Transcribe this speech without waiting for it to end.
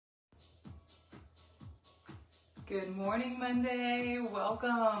Good morning, Monday.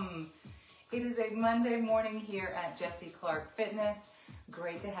 Welcome. It is a Monday morning here at Jessie Clark Fitness.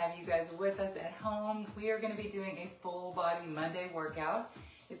 Great to have you guys with us at home. We are going to be doing a full body Monday workout.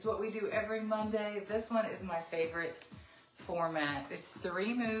 It's what we do every Monday. This one is my favorite format. It's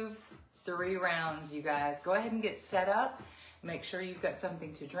 3 moves, 3 rounds, you guys. Go ahead and get set up. Make sure you've got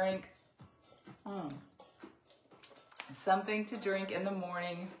something to drink. Something to drink in the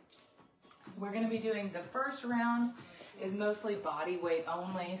morning. We're going to be doing the first round is mostly body weight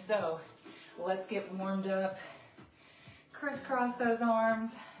only. So let's get warmed up. Crisscross those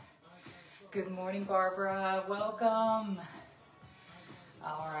arms. Good morning, Barbara. Welcome.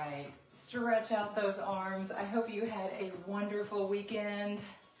 All right. Stretch out those arms. I hope you had a wonderful weekend.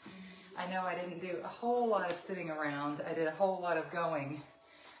 I know I didn't do a whole lot of sitting around. I did a whole lot of going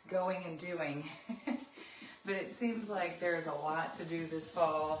and doing. But it seems like there's a lot to do this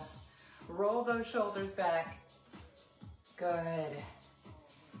fall. Roll those shoulders back. Good.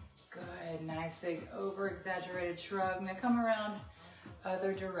 Good. Nice big over-exaggerated shrug. Now come around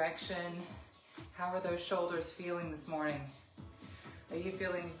other direction. How are those shoulders feeling this morning? Are you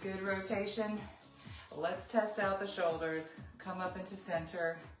feeling good rotation? Let's test out the shoulders. Come up into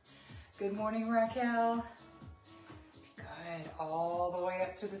center. Good morning, Raquel. Good. All the way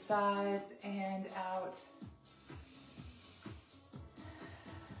up to the sides and out.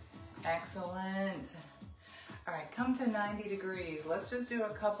 Excellent. All right, come to 90 degrees. Let's just do a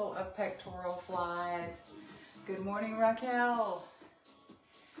couple of pectoral flies. Good morning, Raquel.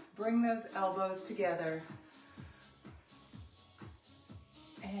 Bring those elbows together.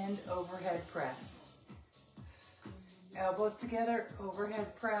 And overhead press. Elbows together,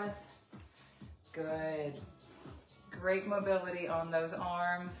 overhead press. Good. Great mobility on those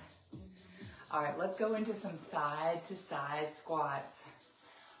arms. All right, let's go into some side to side squats.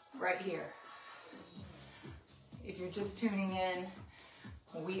 Right here. If you're just tuning in,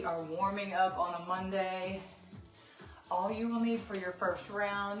 we are warming up on a Monday. All you will need for your first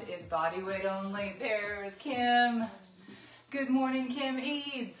round is body weight only. There's Kim. Good morning, Kim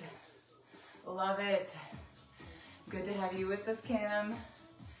Eads. Love it. Good to have you with us, Kim.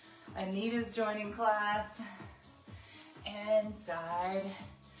 Anita's joining class. And side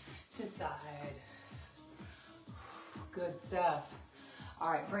to side. Good stuff. All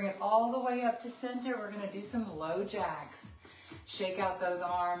right, bring it all the way up to center. We're gonna do some low jacks. Shake out those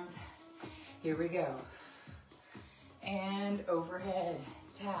arms. Here we go. And overhead,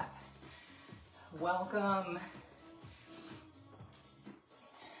 tap. Welcome.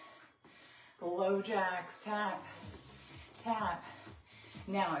 Low jacks, tap, tap.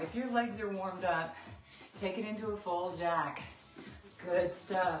 Now, if your legs are warmed up, take it into a full jack. Good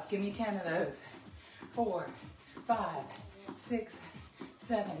stuff. Give me 10 of those. 4, 5, 6,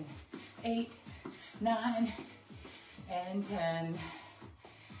 7, 8, 9, and 10.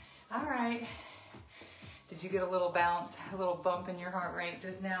 All right. Did you get a little bounce, a little bump in your heart rate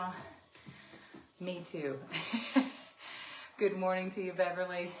just now? Me too. Good morning to you,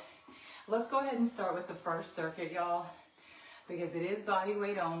 Beverly. Let's go ahead and start with the first circuit, y'all, because it is body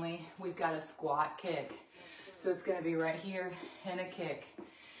weight only. We've got a squat kick. So it's gonna be right here and a kick.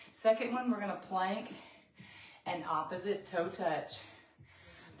 Second one, we're gonna plank and opposite toe touch.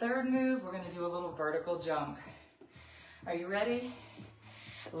 Third move, we're gonna do a little vertical jump. Are you ready?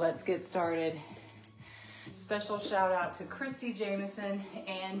 Let's get started. Special shout out to Christy Jameson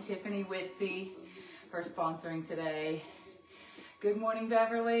and Tiffany Witsey for sponsoring today. Good morning,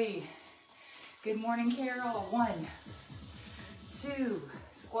 Beverly. Good morning, Carol. 1, 2,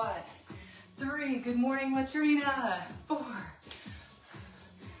 squat. 3, good morning, Latrina. 4,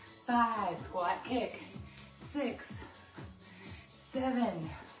 5, squat kick. 6, 7,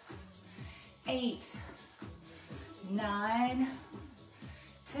 8, 9,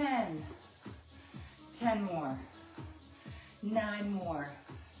 10. 10 more. 9 more.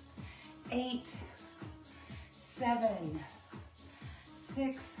 8, 7,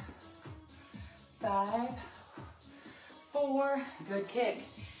 6, 5, 4. Good kick.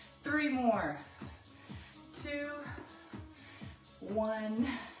 3 more. 2, 1.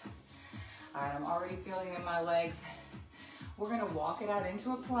 All right, I'm already feeling it in my legs. We're gonna walk it out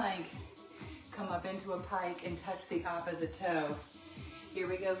into a plank, come up into a pike and touch the opposite toe. Here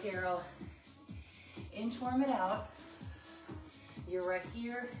we go, Carol. Inchworm it out. You're right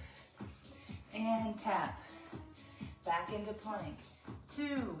here and tap. Back into plank.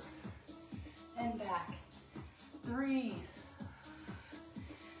 2 and back. 3,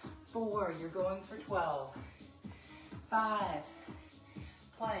 4, you're going for 12. 5,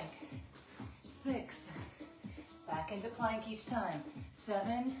 plank. 6, back into plank each time.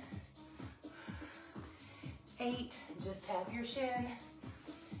 7, 8, just tap your shin.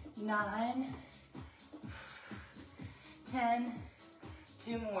 9, 10,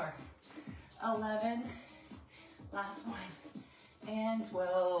 2 more. 11, last one, and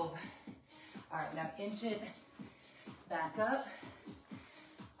 12. All right, now inch it back up.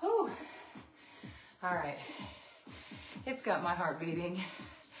 Whew. All right, it's got my heart beating.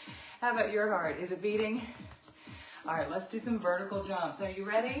 How about your heart? Is it beating? All right, let's do some vertical jumps. Are you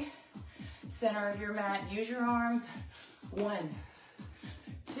ready? Center of your mat, use your arms. 1,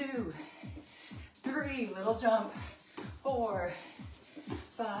 2, 3, little jump. 4,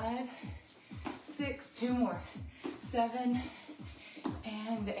 5, 6, 2 more. 7,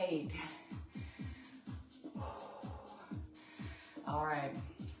 and 8. All right,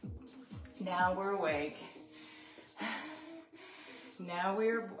 now we're awake. Now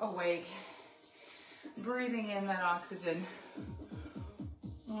we're awake, breathing in that oxygen.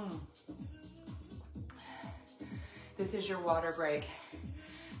 This is your water break.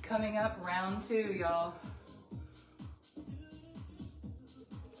 Coming up, round 2, y'all.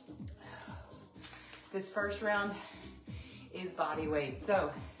 This first round is body weight.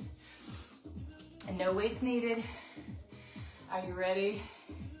 So, no weights needed. Are you ready?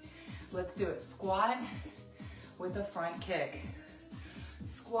 Let's do it. Squat with a front kick.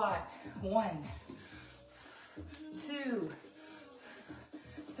 Squat. 1, 2,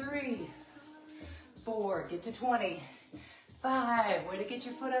 3, 4. Get to 20. 5. Way to get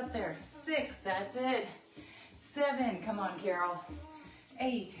your foot up there. 6. That's it. 7. Come on, Carol.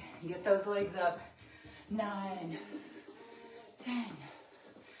 8. Get those legs up. 9. 10.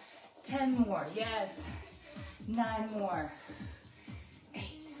 10 more. Yes. 9 more. 8.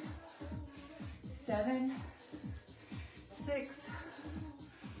 7. 6.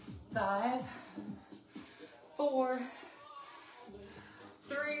 5, 4,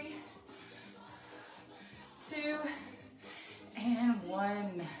 3, 2, and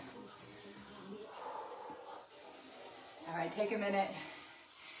 1. All right, take a minute.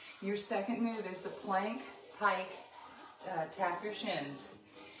 Your second move is the plank, pike, tap your shins.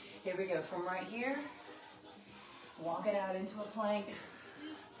 Here we go, from right here, walk it out into a plank.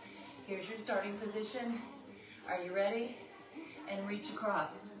 Here's your starting position. Are you ready? And reach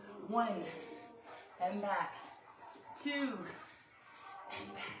across. 1, and back. 2,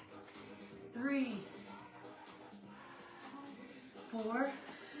 and back. 3, 4,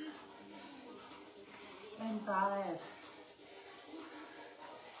 and 5,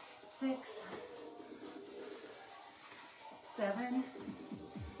 6, 7,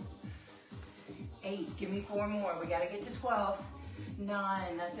 8. Give me 4 more. We got to get to 12.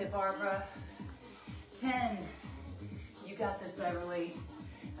 9. That's it, Barbara. 10. You got this, Beverly.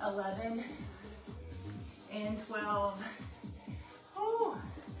 11 and 12. Ooh.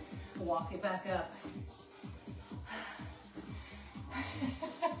 Walk it back up.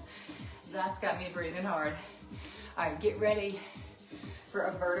 That's got me breathing hard. All right, get ready for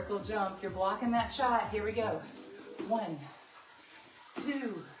a vertical jump. You're blocking that shot. Here we go. 1,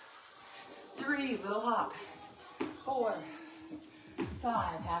 2, 3, little hop. 4,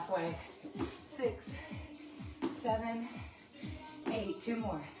 5, halfway. 6, 7, 8, 2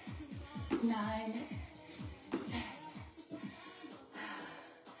 more. 9, 10.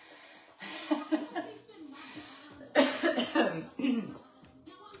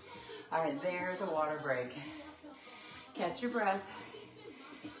 All right, there's a water break. Catch your breath.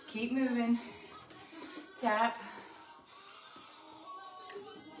 Keep moving. Tap.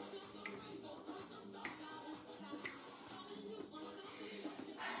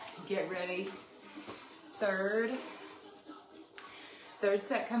 Get ready. Third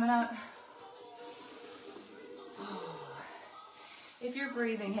set coming up. If you're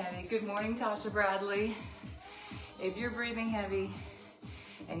breathing heavy, good morning, Tasha Bradley. If you're breathing heavy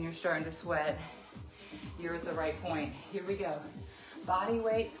and you're starting to sweat, you're at the right point. Here we go. Body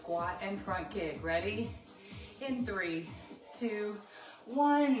weight, squat, and front kick. Ready? In 3, 2,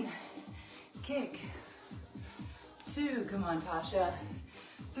 1. Kick. 2, come on, Tasha.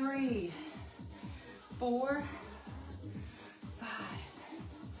 3, 4, 5,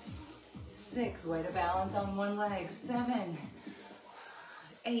 6. Way to balance on one leg. 7,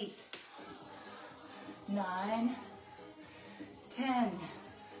 8, 9, 10,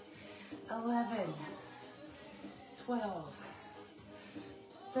 11, 12,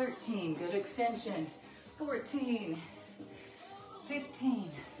 13, good extension. 14,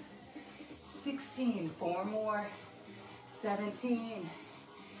 15, 16, 4 more. 17,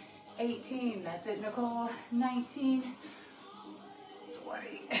 18, that's it, Nicole. 19,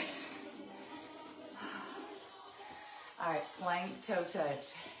 20. All right, plank toe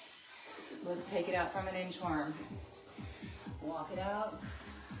touch. Let's take it out from an inchworm. Walk it out.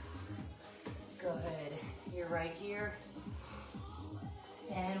 Good. You're right here.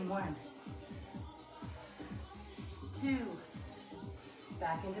 And 1, 2,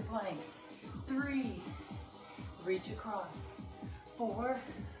 back into plank. 3, reach across. 4,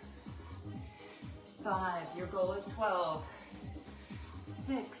 5, your goal is 12.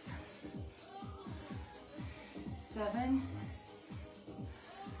 6, 7,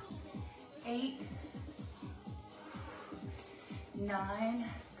 8, 9,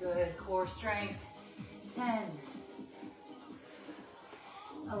 good, core strength. 10,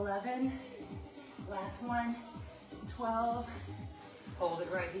 11, last one, 12, hold it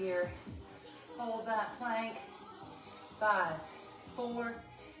right here, hold that plank. 5, 4,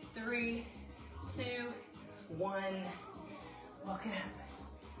 3, 2, 1, walk it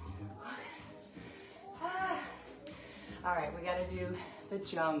up. Ah. All right, we gotta do the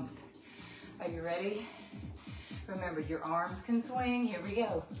jumps. Are you ready? Remember, your arms can swing. Here we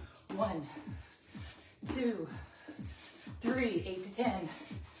go. 1, 2, 3, 8 to 10,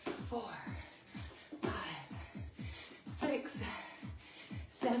 4, 5, 6,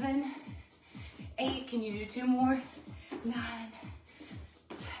 7, 8. Can you do 2 more? 9,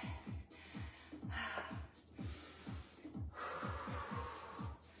 10.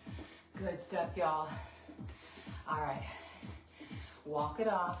 Good stuff, y'all. All right, walk it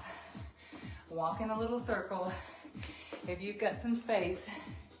off. Walk in a little circle. If you've got some space,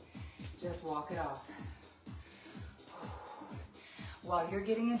 just walk it off. While you're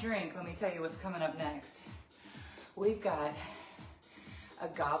getting a drink, let me tell you what's coming up next. We've got a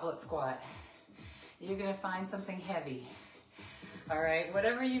goblet squat. You're gonna find something heavy. All right,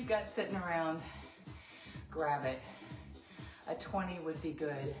 whatever you've got sitting around, grab it. A 20 would be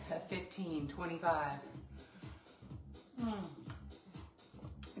good, a 15, 25.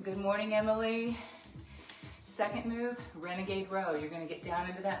 Good morning, Emily. Second move, renegade row. You're gonna get down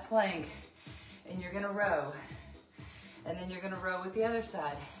into that plank and you're gonna row. And then you're gonna row with the other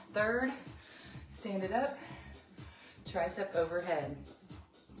side. Third, stand it up, tricep overhead.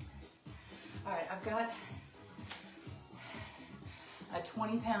 All right, I've got a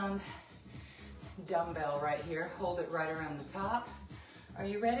 20-pound dumbbell right here. Hold it right around the top. Are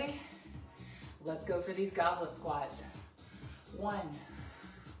you ready? Let's go for these goblet squats. 1,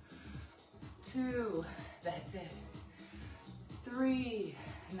 2, that's it. 3,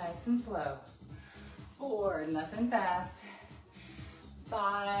 nice and slow. 4, nothing fast.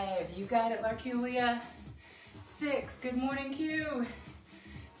 5, you got it, Larkulia. 6, good morning, Q.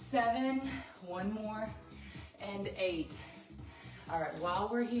 7, 1 more, and 8. All right, while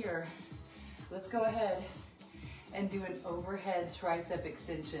we're here, let's go ahead and do an overhead tricep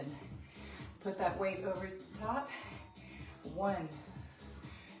extension. Put that weight over top. 1,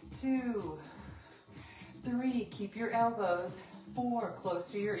 2, 3, keep your elbows. 4, close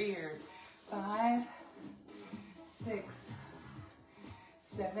to your ears. 5, 6,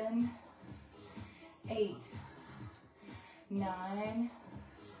 7, 8, 9,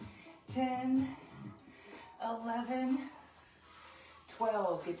 10, 11,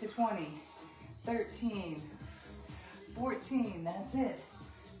 12, get to 20, 13, 14, that's it.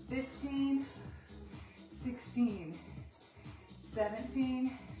 15, 16,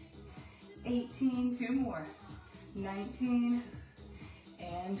 17, 18, 2 more, 19,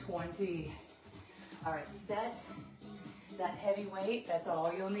 and 20. All right, set that heavy weight. That's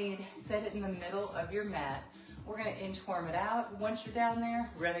all you'll need. Set it in the middle of your mat. We're gonna inchworm it out. Once you're down there,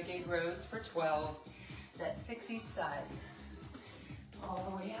 renegade rows for 12. That's 6 each side. All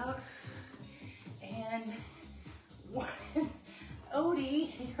the way out. And 1.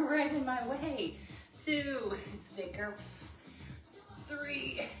 Odie, you're right in my way. 2, sticker.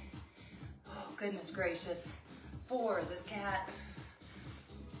 3, oh goodness gracious. 4, this cat.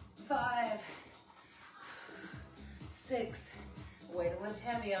 5, 6, way to lift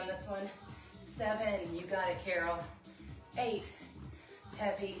heavy on this one. 7, you got it, Carol. 8,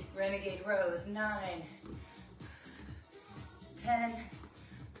 heavy, renegade rows. 9, 10,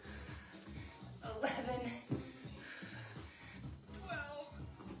 11, 12.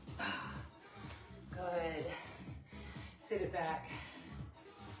 Good. Sit it back.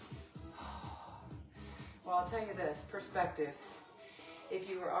 Well, I'll tell you this, perspective. If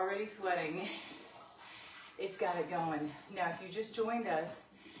you were already sweating, it's got it going. Now, if you just joined us,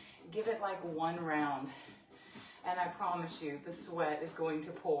 give it like 1 round. And I promise you, the sweat is going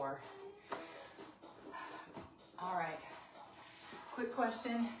to pour. All right, quick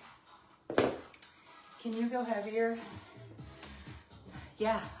question. Can you go heavier?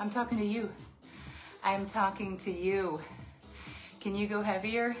 Yeah, I'm talking to you. I'm talking to you. Can you go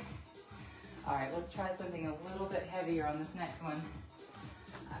heavier? All right, let's try something a little bit heavier on this next one.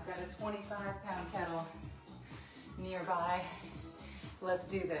 I've got a 25-pound kettle nearby. Let's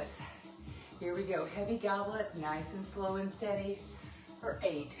do this. Here we go. Heavy goblet, nice and slow and steady for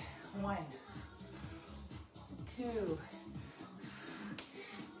 8. 1, 2,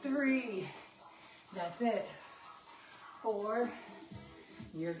 3. That's it. 4.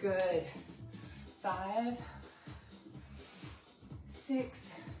 You're good. 5, 6,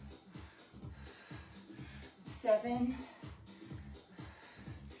 7,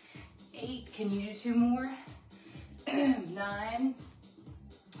 8. Can you do 2 more? 9.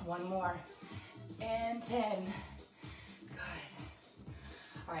 1 more. And 10. Good.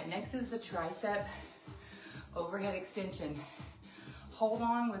 All right, next is the tricep overhead extension. Hold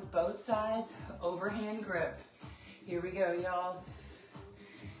on with both sides, overhand grip. Here we go, y'all.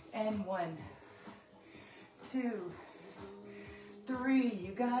 And 1, 2, 3,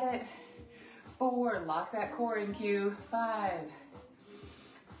 you got it. 4, lock that core in Q. 5,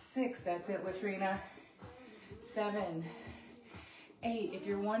 6, that's it, Latrina. 7, 8, if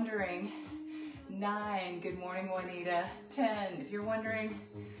you're wondering. 9, good morning, Juanita. 10, if you're wondering.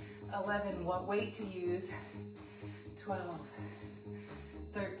 11, what weight to use. 12,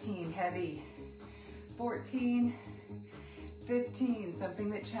 13, heavy. 14, 15, something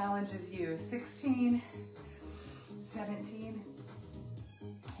that challenges you. 16, 17,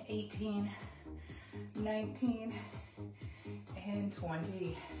 18, 19, and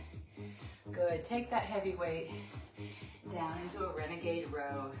 20. Good, take that heavy weight down into a renegade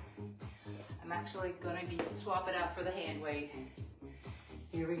row. I'm actually gonna swap it out for the hand weight.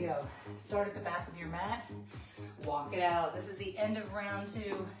 Here we go. Start at the back of your mat, walk it out. This is the end of round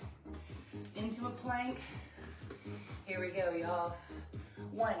 2. Into a plank. Here we go, y'all.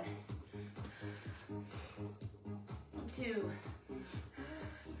 1, 2,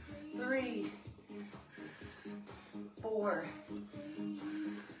 3, 4,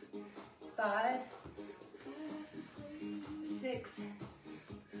 5, 6,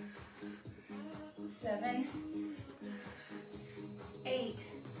 7, 8.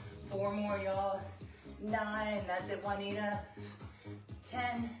 4 more, y'all. 9, that's it, Juanita.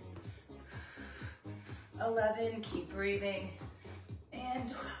 10, 11, keep breathing.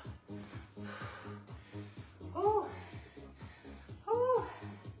 And, oh, oh,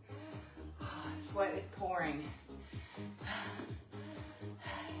 sweat is pouring.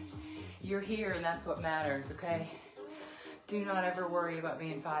 You're here and that's what matters, okay? Do not ever worry about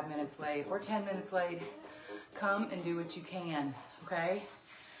being 5 minutes late or 10 minutes late. Come and do what you can, okay?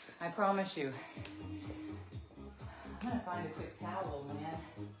 I promise you. I'm gonna find a quick towel, man.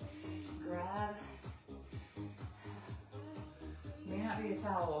 Grab. May not be a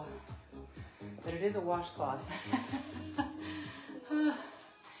towel, but it is a washcloth.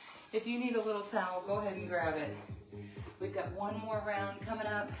 If you need a little towel, go ahead and grab it. We've got 1 more round coming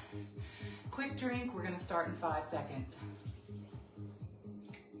up. Quick drink, we're gonna start in 5 seconds.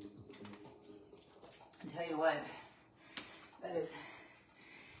 I tell you what, that is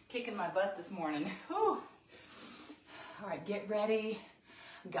kicking my butt this morning. Whew. All right, get ready.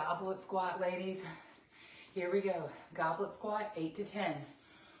 Goblet squat, ladies. Here we go. Goblet squat, 8 to 10.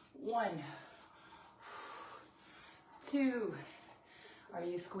 1, 2. Are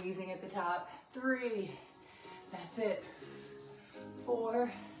you squeezing at the top? 3. That's it.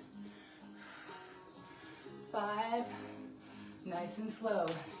 4, 5. Nice and slow.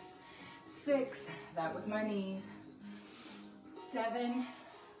 6. That was my knees. 7.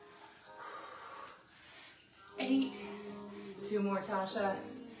 8. 2 more, Tasha.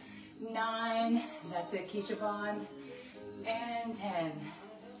 9. That's it, Keisha Bond. And 10.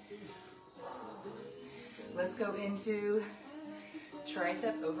 Let's go into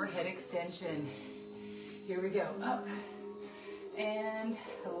tricep overhead extension. Here we go. Up. And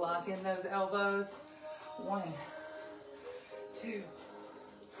lock in those elbows. 1, 2,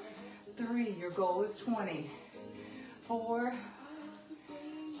 3. Your goal is 20. 4,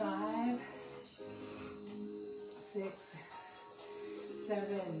 5, 6,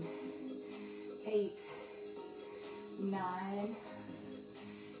 7, 8, 9,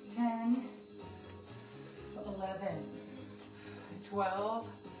 10, 11, 12,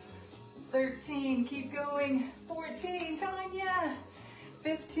 13, keep going, 14, Tanya,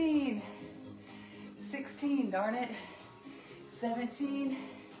 15, 16, darn it, 17,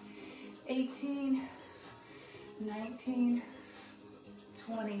 18, 19,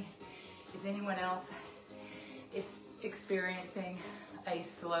 20. Is anyone else experiencing a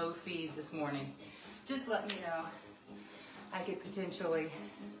slow feed this morning? Just let me know. I could potentially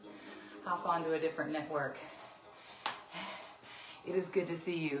hop onto a different network. It is good to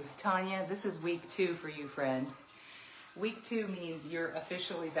see you. Tanya, this is week 2 for you, friend. Week 2 means you're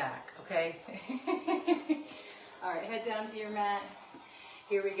officially back, okay? All right, head down to your mat.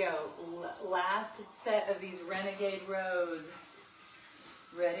 Here we go. Last set of these renegade rows.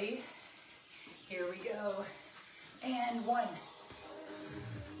 Ready? Here we go. And 1,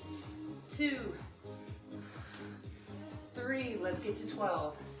 2, 3, let's get to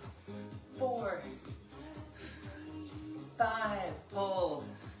 12. 4, 5, pull.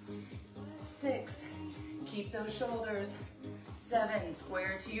 6, keep those shoulders. 7,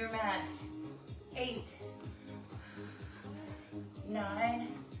 square to your mat. 8, 9,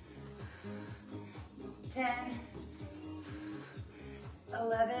 10,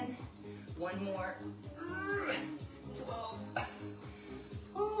 11, one more, 12.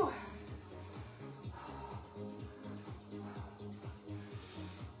 Whew.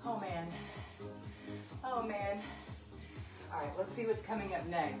 Oh man, oh man. All right, let's see what's coming up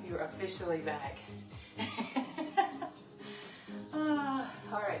next. You're officially back.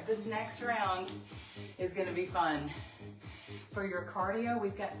 All right, this next round is gonna be fun. For your cardio,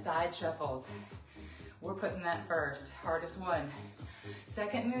 we've got side shuffles. We're putting that first, hardest one.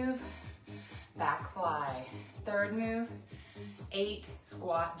 Second move, back fly. Third move, 8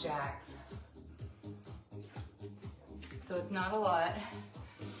 squat jacks. So it's not a lot,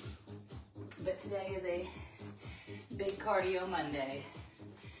 but today is a big cardio Monday.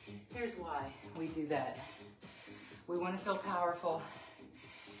 Here's why we do that. We want to feel powerful,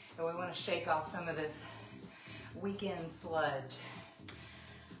 and we want to shake off some of this weekend sludge.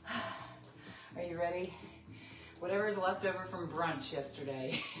 Are you ready? Whatever's left over from brunch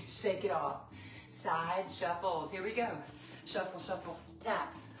yesterday, shake it off. Side shuffles, here we go. Shuffle, shuffle,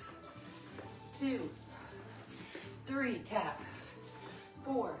 tap. 2, 3, tap.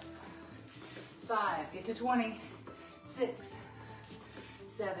 4, 5, get to 20. 6,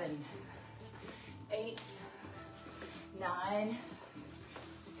 7, 8, 9,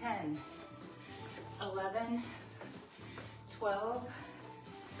 10, 11, 12,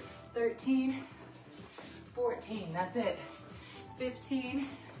 13, 14, that's it. 15,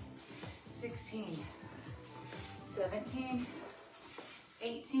 16, 17,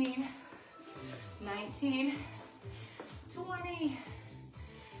 18, 19, 20.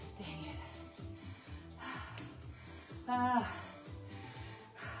 Dang it.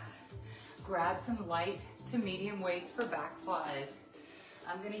 Grab some light to medium weights for back flies.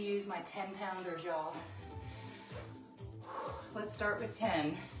 I'm gonna use my 10-pounders, y'all. Let's start with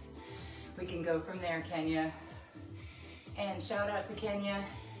 10. We can go from there, Kenya. And shout out to Kenya.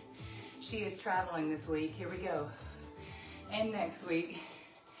 She is traveling this week. Here we go. And next week.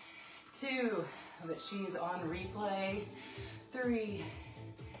 2, but she's on replay. 3,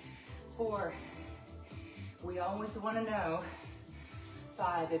 4. We always want to know.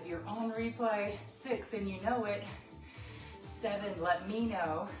 5, if you're on replay. 6, and you know it. 7, let me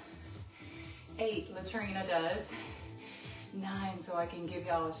know. 8, Latrina does. 9, so I can give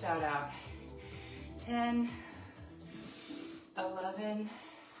y'all a shout out. 10, 11,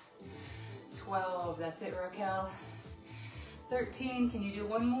 12, that's it, Raquel. 13, can you do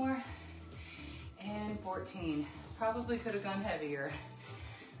one more? And 14, probably could have gone heavier.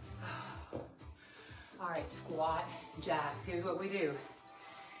 All right, squat jacks. Here's what we do.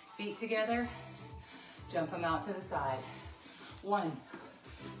 Feet together, jump them out to the side. 1,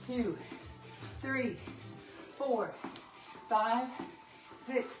 2, 3, 4, 5,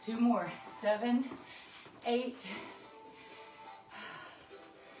 6, 2 more. 7, 8.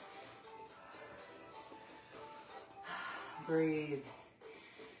 Breathe.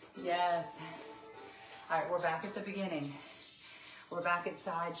 Yes. All right, we're back at the beginning. We're back at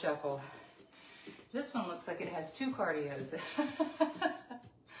side shuffle. This one looks like it has 2 cardios.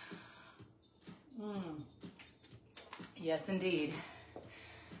 Yes, indeed.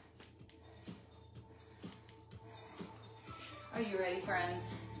 Are you ready, friends?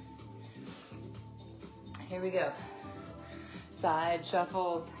 Here we go. Side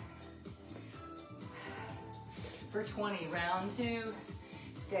shuffles. For 20, round 2,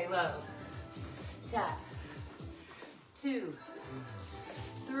 stay low. Tap. 2,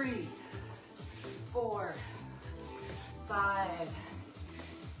 3, 4, 5,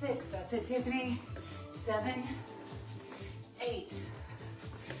 6, that's it, Tiffany. 7, 8,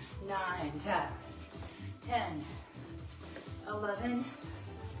 9, tap. 10, 11,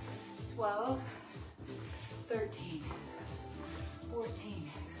 12, 13,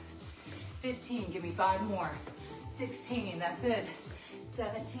 14, 15, give me 5 more. 16, that's it.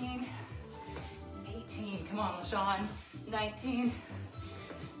 17, 18, come on, LaShawn. 19,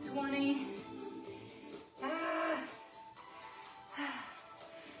 20,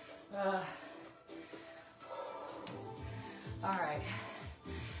 All right,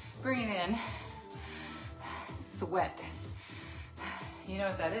 bring it in, sweat. You know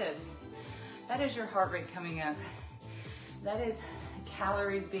what that is? That is your heart rate coming up. That is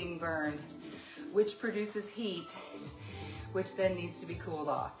calories being burned, which produces heat, which then needs to be cooled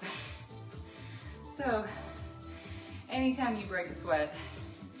off. So anytime you break a sweat,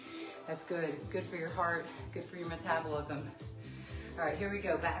 that's good. Good for your heart, good for your metabolism. All right, here we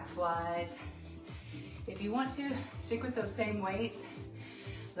go, back flies. If you want to, stick with those same weights.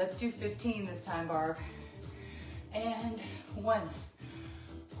 Let's do 15 this time, Barb. And 1,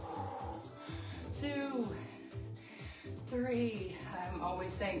 2, 3. I'm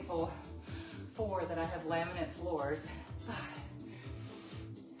always thankful 4 that I have laminate floors. 5,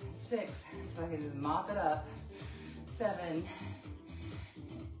 6, so I can just mop it up. 7,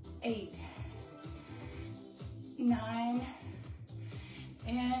 8, 9,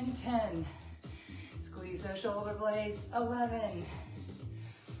 and 10. Squeeze those shoulder blades. 11,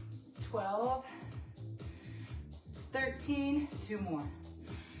 12, 13, 2 more.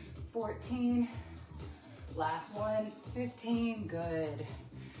 14, last one, 15, good.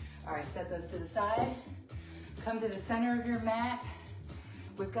 All right, set those to the side. Come to the center of your mat.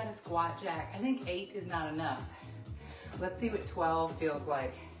 We've got a squat jack. I think 8 is not enough. Let's see what 12 feels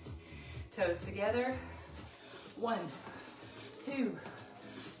like. Toes together. 1, 2,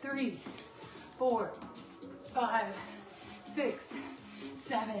 3, 4, 5, 6,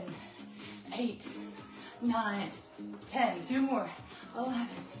 7, 8, 9, 10. 2 more. 11,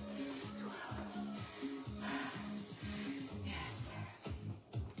 12. Yes.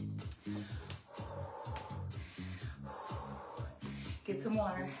 Get some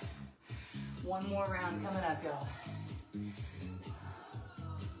water. One more round coming up, y'all.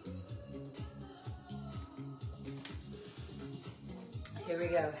 Here we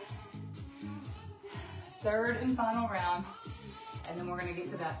go. Third and final round, and then we're gonna get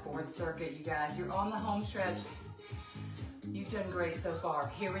to that 4th circuit, you guys. You're on the home stretch. You've done great so far.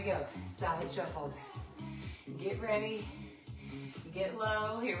 Here we go, side shuffles. Get ready, get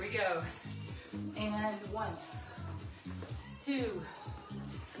low, here we go. And 1, 2,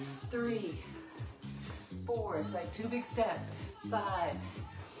 3, 4, it's like 2 big steps. 5,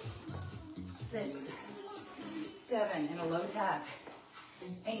 6, 7, and a low tap.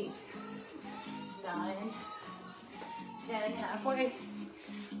 8, 9, 10, halfway.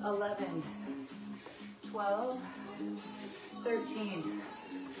 11, 12, 13,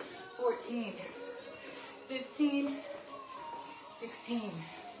 14, 15, 16,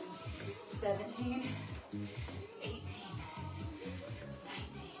 17, 18,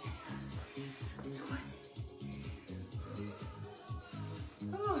 19, 20.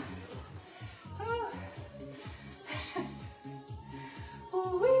 Oh. Oh.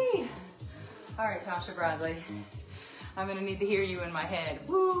 Woo-wee. All right, Tasha Bradley. I'm gonna need to hear you in my head.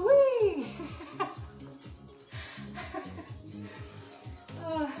 Woo-wee.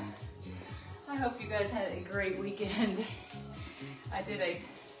 I hope you guys had a great weekend. I did a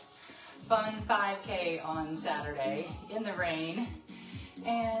fun 5K on Saturday in the rain.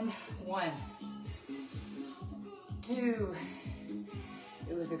 And 1, 2,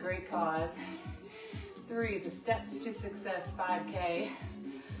 it was a great cause. 3, the Steps to Success 5K.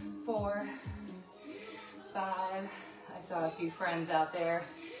 4, 5, I saw a few friends out there.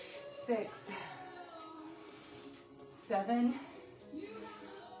 6, 7,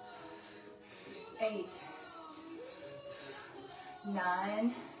 8,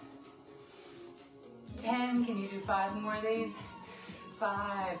 9, 10. Can you do 5 more of these?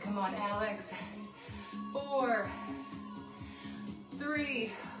 5, come on, Alex. 4,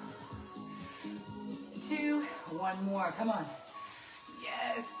 3, 2, 1 more, come on.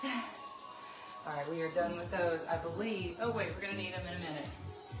 Yes. All right, we are done with those, I believe. Oh wait, we're gonna need them in a minute.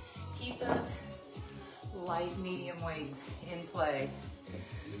 Keep those light, medium weights in play.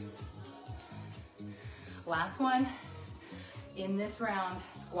 Last one, in this round,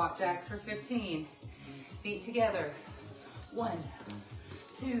 squat jacks for 15. Feet together. 1,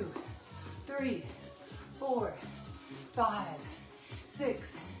 2, 3, 4, 5,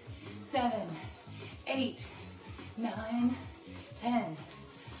 6, 7, 8, 9, 10,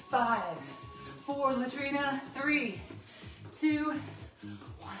 5, 4, Latrina, 3, 2,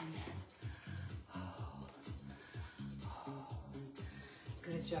 1.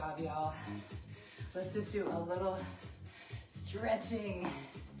 Good job, y'all. Let's just do a little stretching.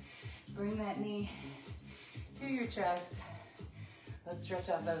 Bring that knee to your chest. Let's stretch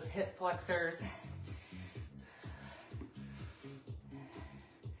out those hip flexors.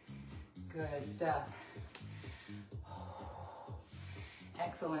 Good stuff.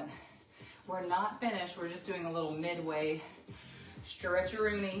 Excellent. We're not finished. We're just doing a little midway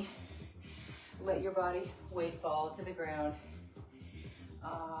stretch-a-rooney. Let your body weight fall to the ground.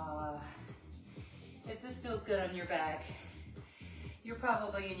 If this feels good on your back, you're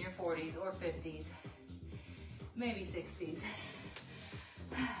probably in your 40s or 50s, maybe 60s.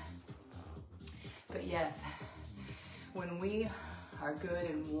 But yes, when we are good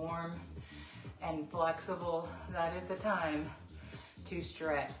and warm and flexible, that is the time to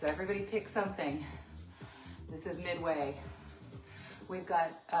stretch. So everybody pick something. This is midway. We've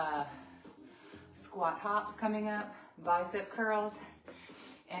got squat hops coming up, bicep curls,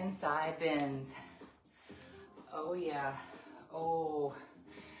 and side bends. Oh yeah, oh,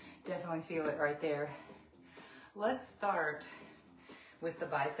 definitely feel it right there. Let's start with the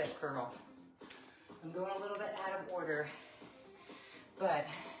bicep curl. I'm going a little bit out of order, but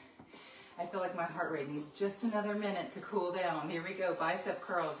I feel like my heart rate needs just another minute to cool down. Here we go, bicep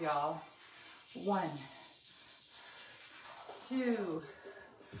curls, y'all. 1, 2,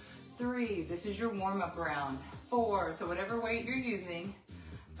 3, this is your warm-up round. 4, so whatever weight you're using.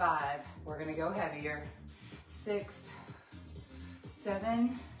 5, we're gonna go heavier. 6,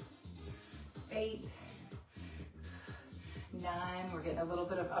 7, 8, 9, we're getting a little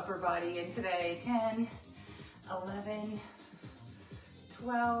bit of upper body in today. 10, 11,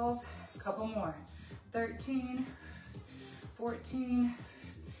 12, a couple more. 13, 14,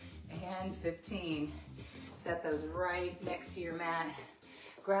 and 15. Set those right next to your mat.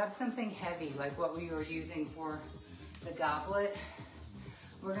 Grab something heavy like what we were using for the goblet.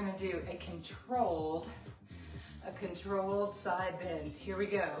 We're gonna do a controlled side bend. Here we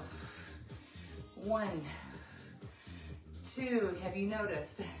go. 1, 2, have you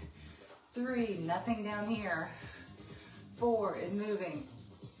noticed? 3, nothing down here. 4 is moving.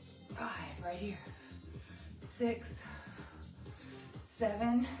 5, right here. 6,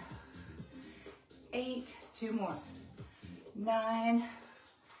 7, 8, 2 more. 9,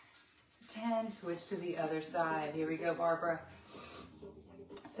 10, switch to the other side. Here we go, Barbara.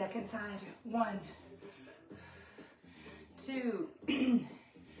 Second side. 1, 2,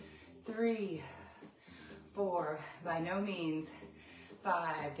 3, 4, by no means.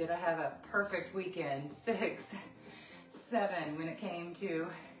 5, did I have a perfect weekend? 6, 7, when it came to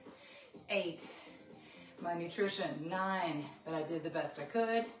 8, my nutrition. 9, but I did the best I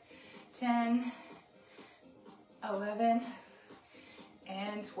could. 10, 11,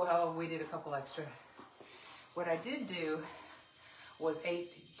 and 12, we did a couple extra. What I did do was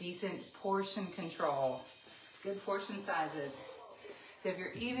 8 decent portion control, good portion sizes. So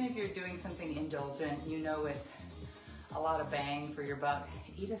even if you're doing something indulgent, you know it's a lot of bang for your buck,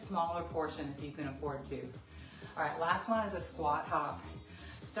 eat a smaller portion if you can afford to. All right, last one is a squat hop.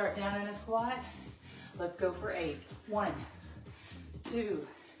 Start down in a squat. Let's go for 8. 1, 2,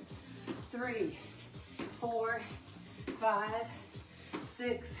 3, 4, 5,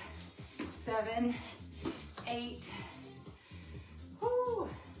 6, 7, 8. Woo!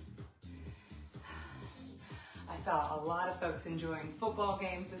 I saw a lot of folks enjoying football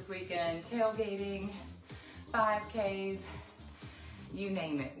games this weekend, tailgating, 5Ks, you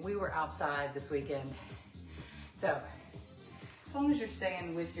name it. We were outside this weekend. So, as long as you're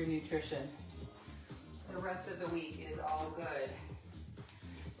staying with your nutrition, the rest of the week is all good.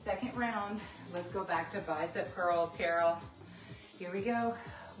 Second round, let's go back to bicep curls, Carol. Here we go.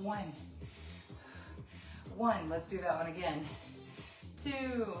 1, let's do that one again.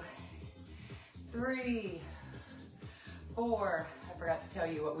 2, 3, 4, I forgot to tell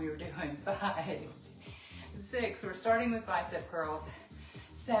you what we were doing. 5, 6, we're starting with bicep curls.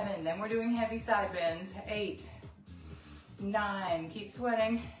 7, then we're doing heavy side bends. 8, 9, keep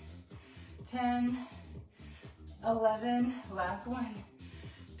sweating. 10, 11, last one.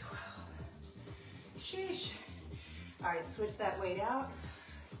 12, sheesh. All right, switch that weight out.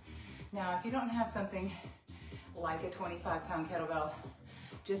 Now, if you don't have something like a 25-pound kettlebell,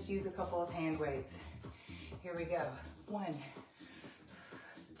 just use a couple of hand weights. Here we go. 1,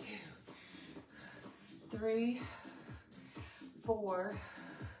 2, 3, 4,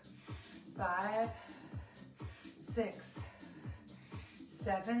 5, 6,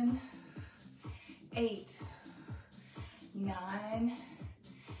 7, 8, 9,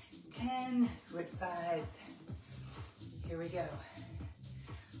 10. Switch sides. Here we go.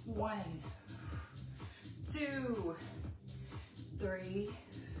 1, 2, 3,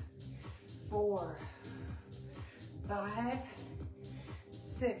 4, 5,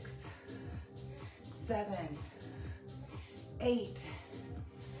 6, 7, 8,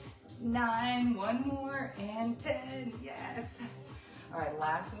 9, one more, and 10, yes. All right,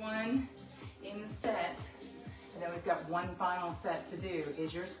 last one in the set. And then we've got one final set to do,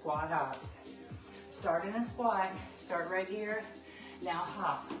 is your squat hops. Start in a squat, start right here. Now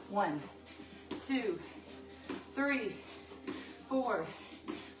hop, 1, 2, 3, 4,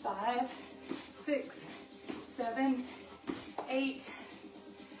 5, 6, 7, 8.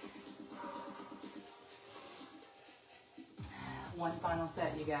 One final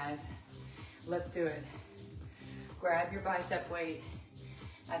set, you guys. Let's do it. Grab your bicep weight.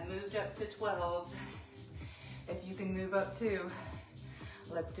 I've moved up to 12s. If you can move up too,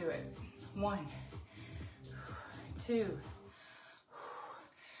 let's do it. 1, 2,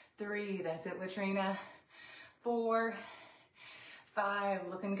 3, that's it, Latrina. 4, 5,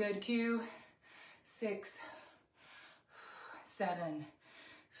 looking good, Q. 6, 7,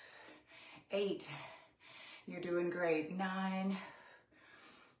 8, you're doing great. 9,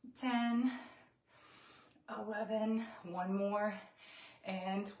 10, 11, one more,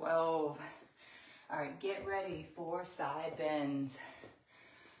 and 12. All right, get ready for side bends.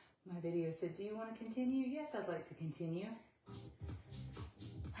 My video said, do you want to continue? Yes, I'd like to continue.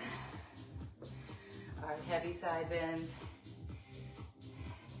 All right, heavy side bends.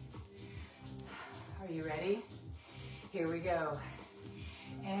 Are you ready? Here we go.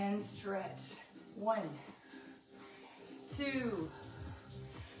 And stretch. 1, 2,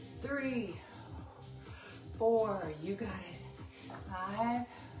 3, 4, you got it. 5,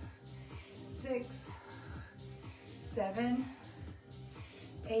 6, 7,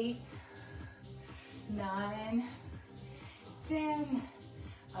 8, 9, 10.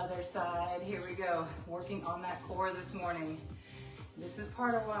 Other side, here we go. Working on that core this morning. This is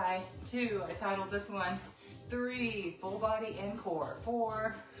part of why. 2, I titled this one. 3, full body and core.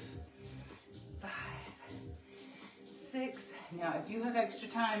 4, 5, 6. Now, if you have extra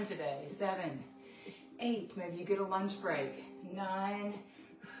time today, 7, 8, maybe you get a lunch break. 9,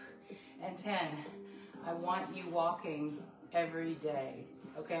 and 10. I want you walking every day,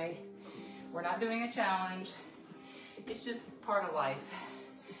 okay? We're not doing a challenge. It's just part of life.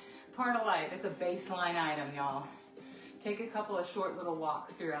 Part of life. It's a baseline item, y'all. Take a couple of short little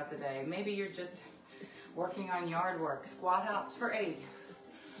walks throughout the day. Maybe you're just working on yard work. Squat hops for 8.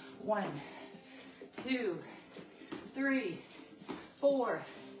 1, 2, 3, 4,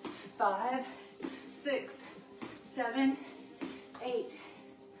 5, 6, 7, 8.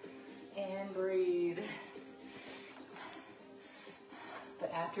 And breathe. But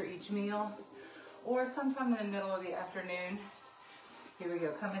after each meal, or sometime in the middle of the afternoon, here we go,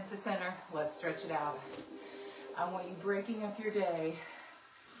 come into center, let's stretch it out. I want you breaking up your day.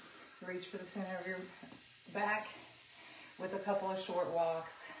 Reach for the center of your back with a couple of short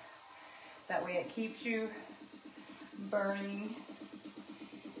walks. That way it keeps you burning,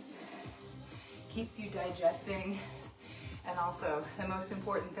 keeps you digesting, and also, the most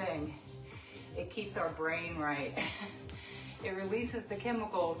important thing, it keeps our brain right. It releases the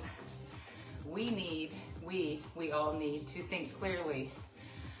chemicals we need, we all need to think clearly.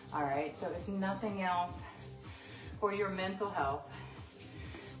 All right, so if nothing else, for your mental health,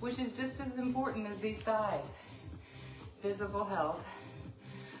 which is just as important as these thighs, physical health,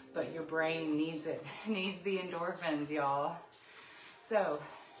 but your brain needs it, needs the endorphins, y'all. So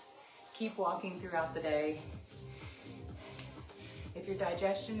keep walking throughout the day. If your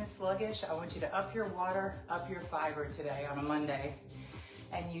digestion is sluggish, I want you to up your water, up your fiber today on a Monday,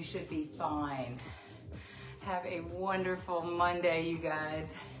 and you should be fine. Have a wonderful Monday, you guys.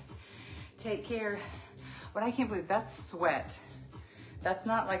 Take care. But I can't believe that's sweat. That's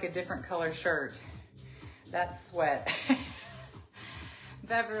not like a different color shirt. That's sweat.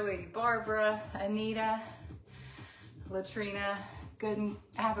 Beverly, Barbara, Anita, Latrina, good.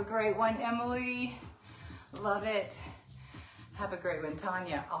 Have a great one, Emily. Love it. Have a great one,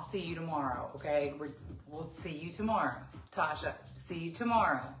 Tanya. I'll see you tomorrow, okay? We'll see you tomorrow. Tasha, see you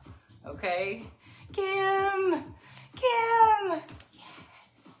tomorrow, okay? Kim, yes.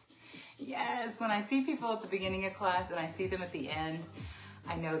 Yes, when I see people at the beginning of class and I see them at the end,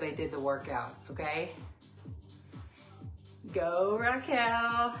 I know they did the workout, okay? Go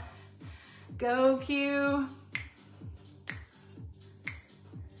Raquel, go Q.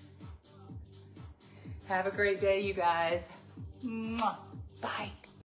 Have a great day, you guys. Mwah. Bye.